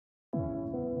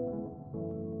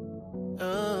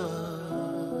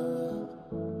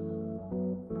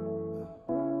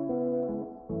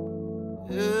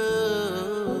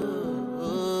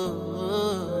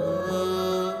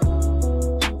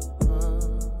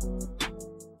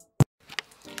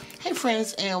Hey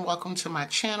friends, and welcome to my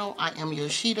channel. I am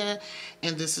Yoshida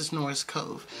and this is Noras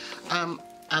Cove.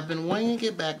 I've been wanting to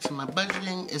get back to my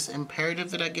budgeting. It's imperative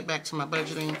that I get back to my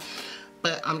budgeting,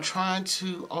 but I'm trying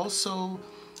to also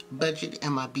budget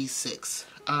in my B6.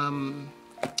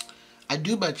 I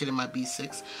do budget in my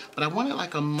B6, but I wanted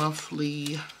like a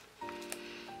monthly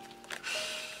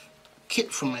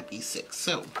kit for my B6.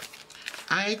 So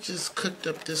I just cooked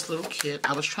up this little kit.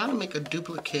 I was trying to make a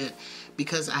duplicate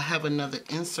because I have another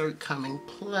insert coming.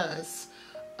 Plus,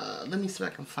 let me see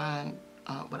if I can find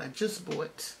what I just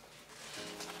bought.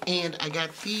 And I got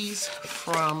these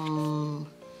from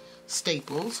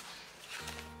Staples.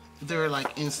 They're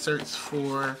like inserts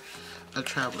for a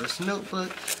traveler's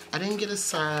notebook. I didn't get a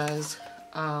size.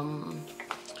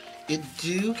 It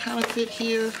do kind of fit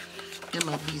here in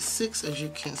my B6, as you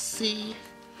can see.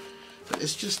 But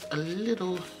it's just a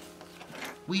little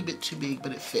wee bit too big,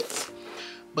 but it fits.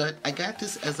 But I got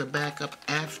this as a backup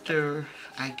after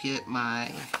I get my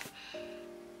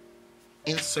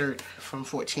insert from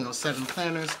 1407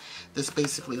 planners that's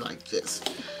basically like this.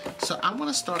 So I want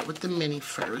to start with the mini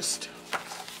first.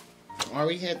 I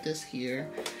already had this here.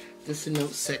 This is the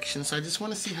note section, so I just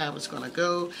want to see how it's going to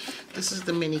go. This is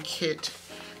the mini kit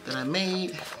that I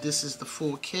made. This is the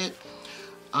full kit.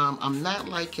 I'm not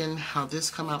liking how this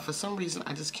come out. For some reason,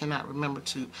 I just cannot remember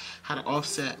how to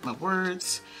offset my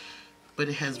words. But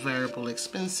it has variable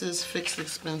expenses, fixed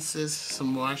expenses,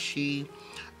 some washi,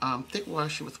 thick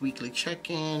washi with weekly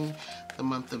check-in, the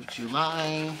month of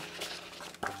July,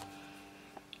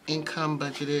 income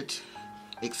budgeted,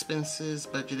 expenses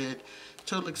budgeted,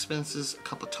 total expenses, a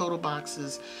couple total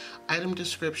boxes, item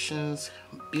descriptions,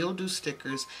 bill due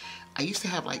stickers. I used to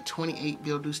have like 28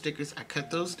 bill due stickers. I cut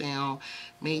those down,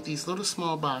 made these little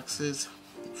small boxes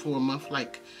for a month,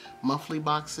 like monthly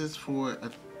boxes for a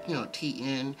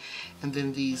TN, and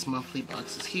then these monthly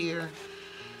boxes here.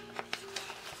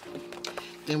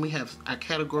 Then we have our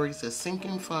categories as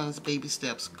sinking funds, baby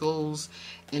steps, goals,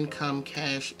 income,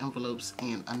 cash, envelopes,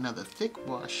 and another thick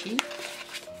washi.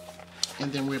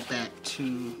 And then we're back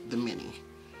to the mini.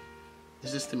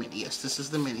 Is this the mini? Yes, this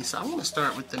is the mini. So I want to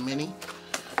start with the mini.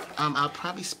 I'll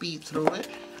probably speed through it.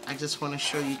 I just want to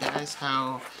show you guys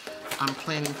how I'm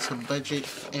planning to budget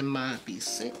in my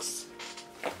B6.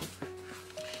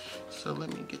 So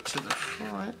let me get to the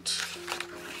front.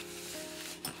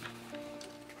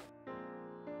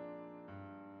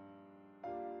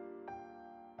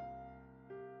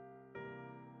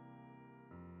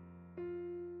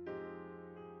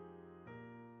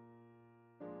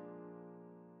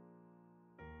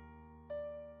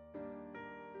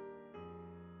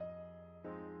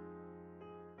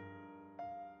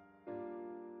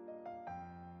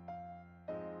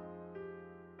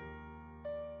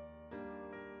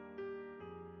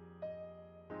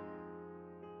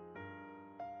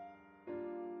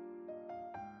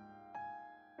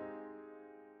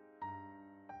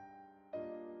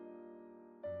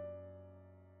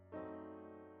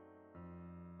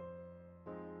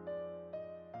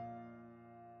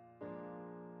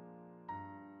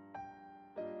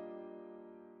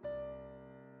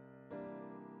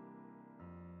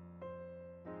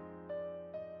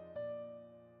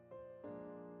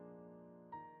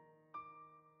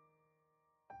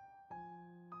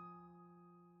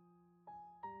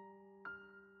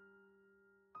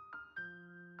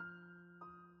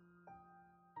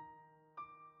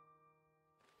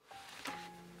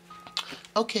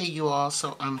 Okay, you all,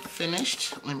 so I'm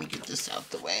finished. Let me get this out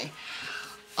the way.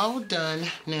 All done.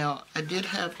 Now, I did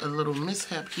have a little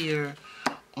mishap here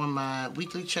on my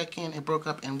weekly check-in. It broke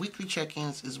up, and weekly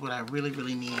check-ins is what I really,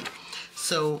 really need.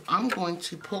 So I'm going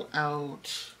to pull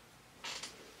out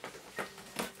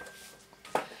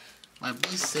my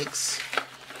B6,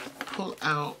 pull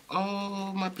out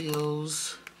all my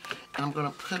bills, and I'm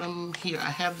going to put them here. I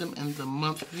have them in the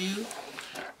month view.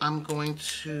 I'm going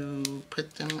to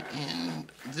put them in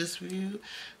this view.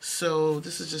 So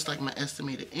this is just like my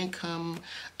estimated income.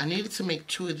 I needed to make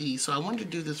 2 of these, so I wanted to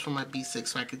do this for my B6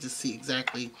 so I could just see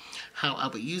exactly how I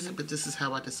would use it, but this is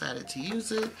how I decided to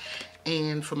use it.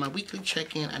 And for my weekly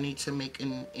check-in, I need to make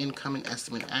an income and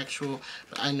estimate actual,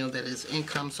 but I know that is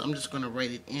income, so I'm just going to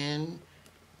write it in.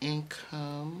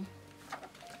 Income,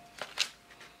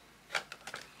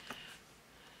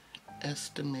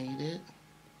 estimated,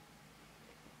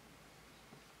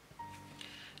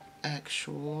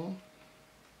 actual,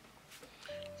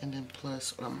 and then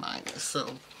plus or minus. So,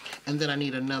 and then I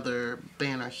need another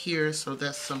banner here, so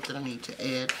that's something I need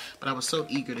to add, but I was so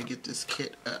eager to get this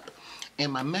kit up.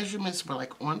 And my measurements were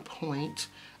like on point.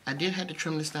 I did have to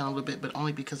trim this down a little bit, but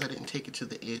only because I didn't take it to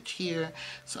the edge here.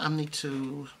 So I need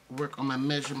to work on my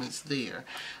measurements there.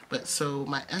 But so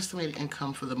my estimated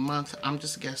income for the month, I'm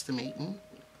just guesstimating.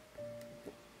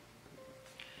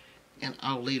 And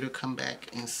I'll later come back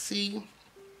and see.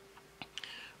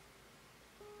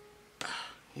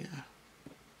 Yeah.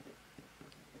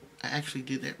 I actually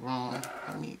did that wrong.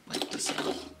 Let me wipe this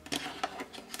out.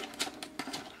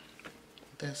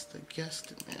 That's the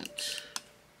guesstimate.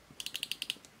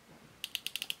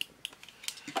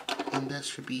 And that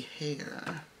should be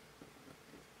hair.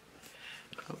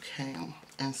 Okay,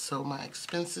 and so my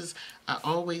expenses, I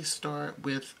always start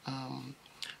with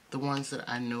the ones that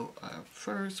I know of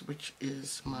first, which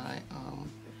is my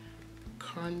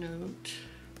car note.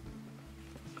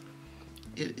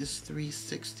 It is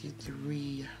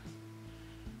 $363.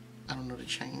 I don't know the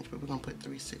change, but we're gonna put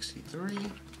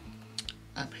 $363.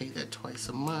 I pay that twice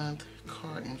a month.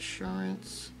 Car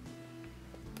insurance,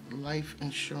 life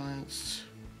insurance,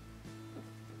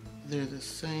 they're the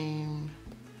same.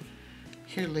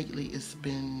 Here lately it's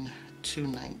been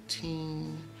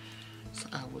 $219. So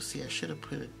I will see, I should have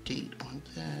put a date on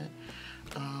that.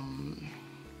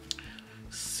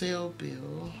 Sale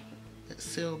bill, that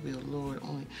sale bill, Lord,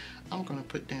 only, I'm gonna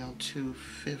put down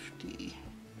 $250.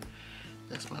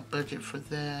 That's my budget for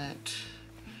that.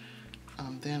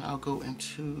 Then I'll go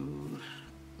into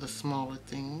the smaller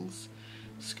things.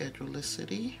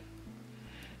 Schedulicity,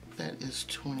 that is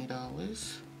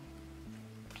 $20.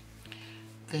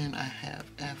 Then I have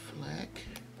Affleck,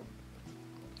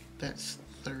 that's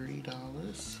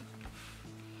 $30.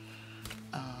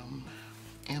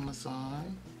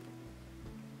 Amazon,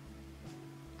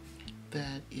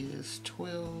 that is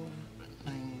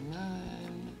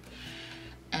 $12.99.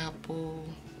 Apple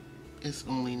is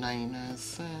only 99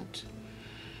 cents.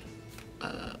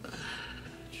 I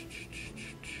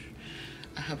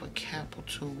have a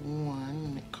Capital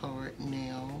One card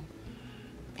now,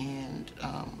 and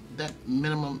that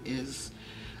minimum is,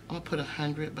 I'm gonna put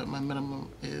 100, but my minimum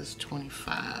is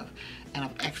 25, and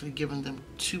I've actually given them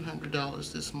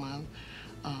 $200 this month.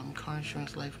 Car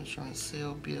insurance, life insurance,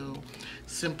 sale bill,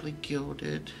 Simply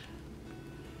Gilded.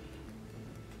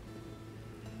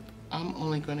 I'm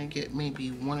only gonna get maybe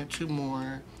 1 or 2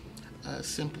 more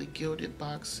Simply Gilded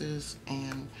boxes,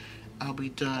 and I'll be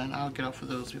done. I'll get off of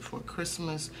those before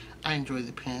Christmas. I enjoy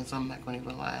the pens, I'm not gonna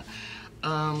even lie.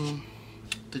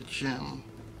 The gym.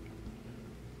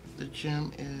 The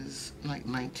gym is like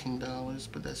 $19,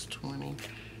 but that's 20.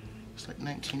 It's like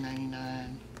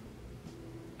 $19.99.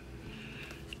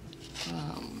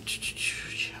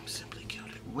 Gym, Simply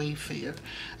Gilded. Wayfair.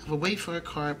 I have a Wayfair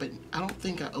card, but I don't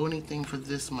think I owe anything for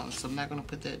this month, so I'm not gonna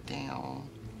put that down.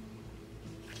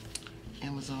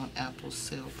 Amazon, Apple,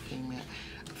 sale payment.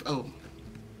 Oh,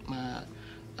 my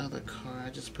other card,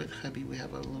 I just put hubby. We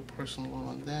have a little personal loan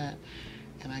on that,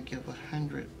 and I give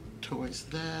 100 towards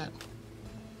that.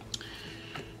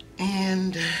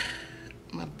 And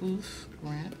my booth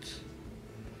rent,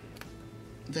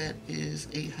 that is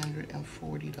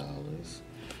 $840.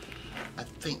 I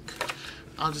think.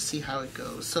 I'll just see how it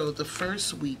goes. So the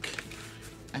first week,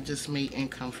 I just made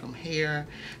income from hair.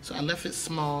 So I left it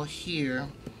small here.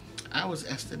 I was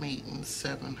estimating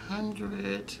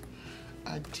 700.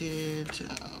 I did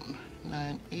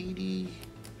 980.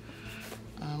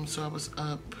 So I was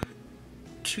up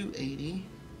 280.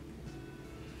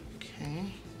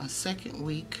 Okay. A second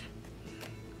week,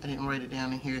 I didn't write it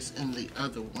down in here. It's in the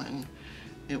other one.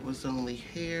 It was only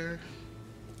hair.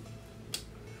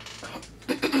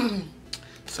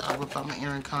 So I whip out my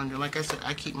Erin Condor. Like I said,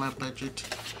 I keep my budget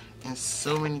in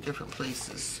so many different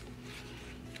places.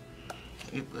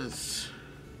 It was,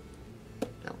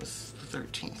 that was the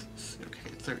 13th.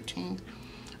 Okay, 13th.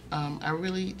 I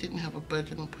really didn't have a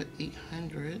budget. I'm gonna put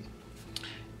 800,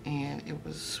 and it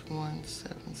was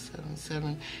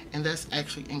 1777, and that's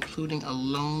actually including a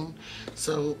loan.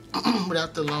 So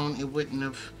without the loan, it wouldn't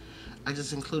have. I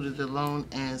just included the loan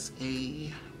as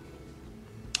a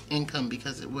income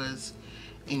because it was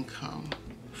income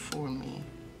for me.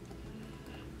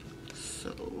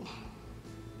 So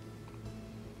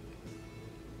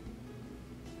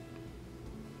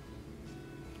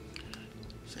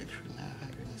it's actually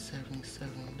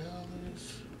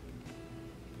 $977.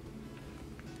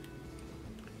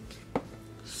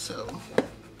 So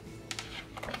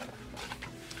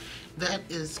that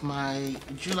is my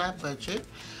July budget.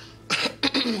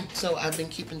 So I've been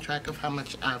keeping track of how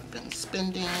much I've been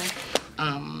spending.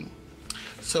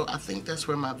 So I think that's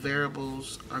where my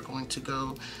variables are going to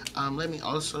go. Let me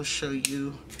also show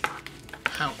you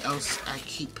how else I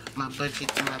keep my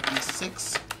budget in my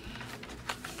B6.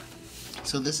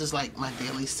 So this is like my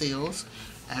daily sales.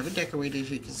 I have it decorated,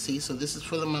 as you can see. So this is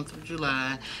for the month of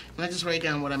July, and I just write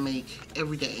down what I make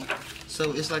every day.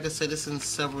 So it's like I said, it's in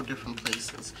several different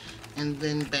places. And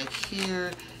then back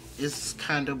here is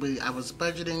kind of where I was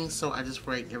budgeting, so I just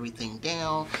write everything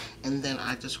down, and then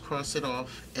I just cross it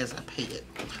off as I pay it.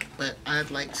 But I'd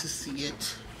like to see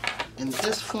it in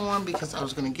this form because I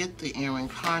was going to get the Erin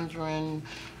Condren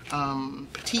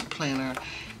Petite Planner,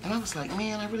 and I was like,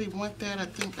 man, I really want that. I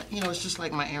think, you know, it's just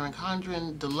like my Erin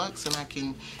Condren Deluxe, and I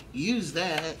can use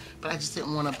that, but I just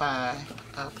didn't want to buy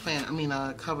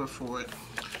a cover for it.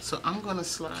 So I'm going to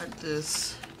slide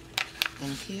this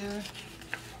in here.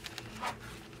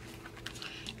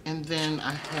 And then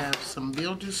I have some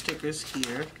Builder stickers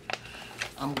here.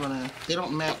 They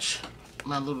don't match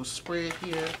my little spread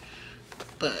here,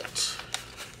 but,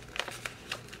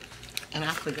 and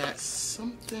I forgot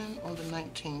something on the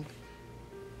 19th.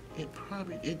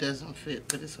 It doesn't fit,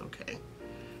 but it's okay.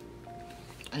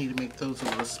 I need to make those a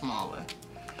little smaller.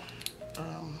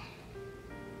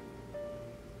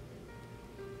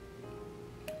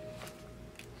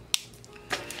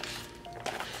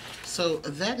 So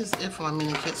that is it for my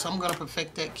mini kit. So I'm going to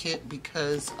perfect that kit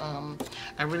because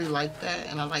I really like that,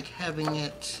 and I like having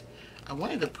it. I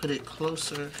wanted to put it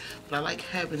closer, but I like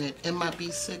having it in my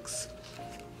B6.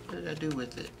 What did I do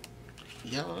with it?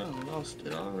 Y'all, I lost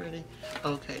it already.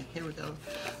 Okay, here we go.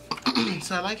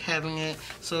 So I like having it.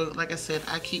 So like I said,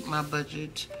 I keep my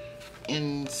budget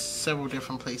in several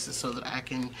different places so that I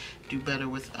can do better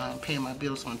with paying my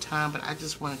bills on time. But I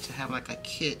just wanted to have like a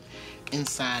kit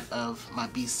inside of my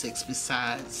B6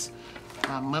 besides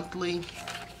monthly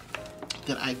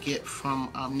that I get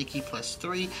from Nikki Plus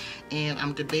 3. And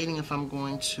I'm debating if I'm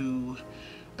going to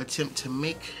attempt to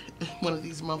make one of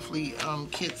these monthly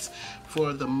kits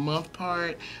for the month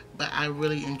part, but I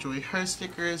really enjoy her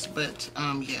stickers. But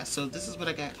yeah, so this is what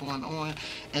I got going on,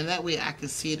 and that way I can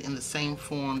see it in the same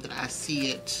form that I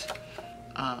see it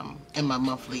in my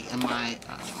monthly, in my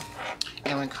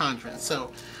Erin Condren.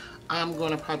 So I'm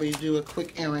going to probably do a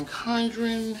quick Erin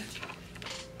Condren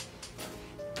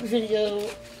video.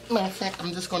 Matter of fact,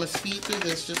 I'm just going to speed through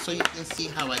this just so you can see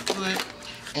how I do it,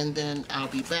 and then I'll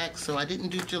be back. So I didn't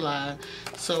do July,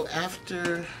 so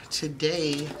after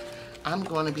today I'm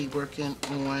going to be working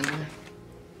on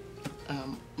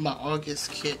my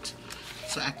August kit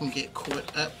so I can get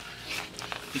caught up,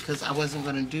 because I wasn't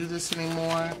going to do this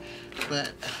anymore,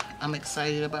 but I'm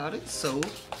excited about it. So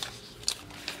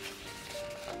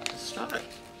let's start.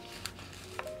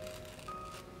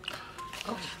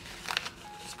 Oh,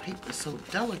 this paper is so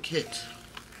delicate.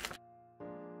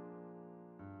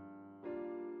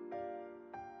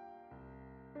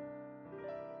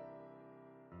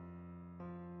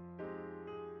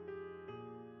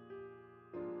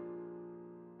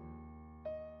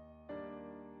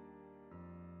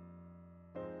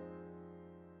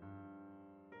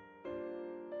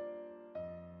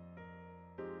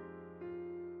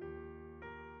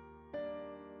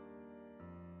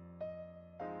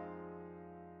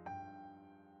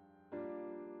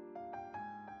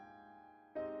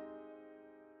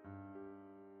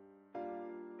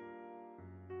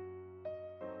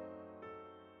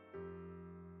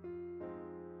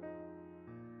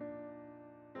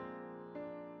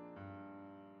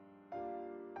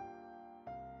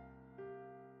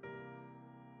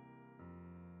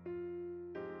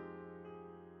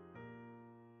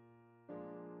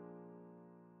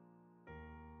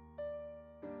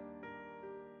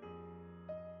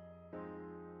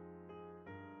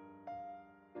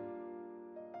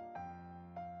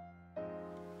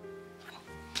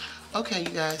 Okay, you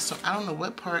guys, so I don't know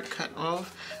what part cut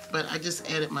off, but I just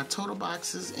added my total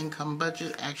boxes, income,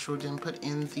 budget, actual, didn't put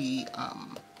in the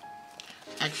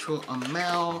actual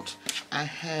amount. I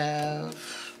have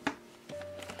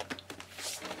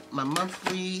my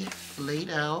monthly laid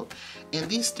out, and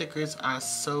these stickers are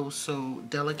so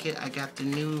delicate. I got the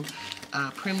new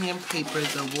premium paper,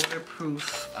 the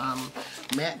waterproof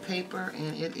matte paper,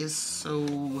 and it is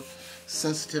so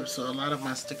sensitive, so a lot of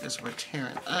my stickers were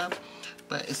tearing up.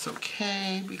 But it's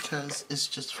okay because it's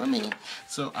just for me,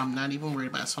 so I'm not even worried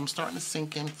about it. So I'm starting to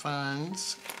sink in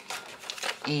funds,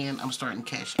 and I'm starting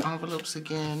cash envelopes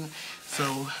again.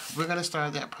 So we're going to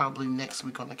start that probably next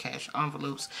week on the cash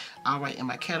envelopes. I'll write in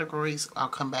my categories. I'll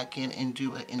come back in and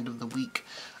do an end of the week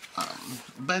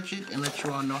budget and let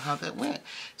you all know how that went.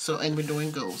 So, and we're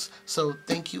doing goals. So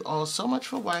thank you all so much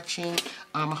for watching.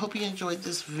 I hope you enjoyed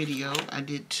this video. I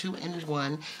did 2 in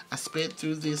 1. I sped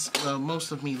through this,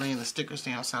 most of me laying the stickers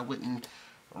down so I wouldn't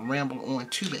ramble on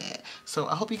too bad. So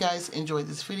I hope you guys enjoyed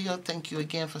this video. Thank you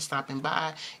again for stopping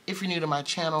by. If you're new to my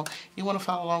channel, you want to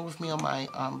follow along with me on my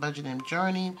budgeting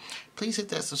journey, please hit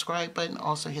that subscribe button.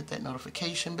 Also hit that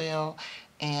notification bell.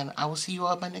 And I will see you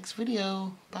all in my next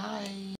video. Bye.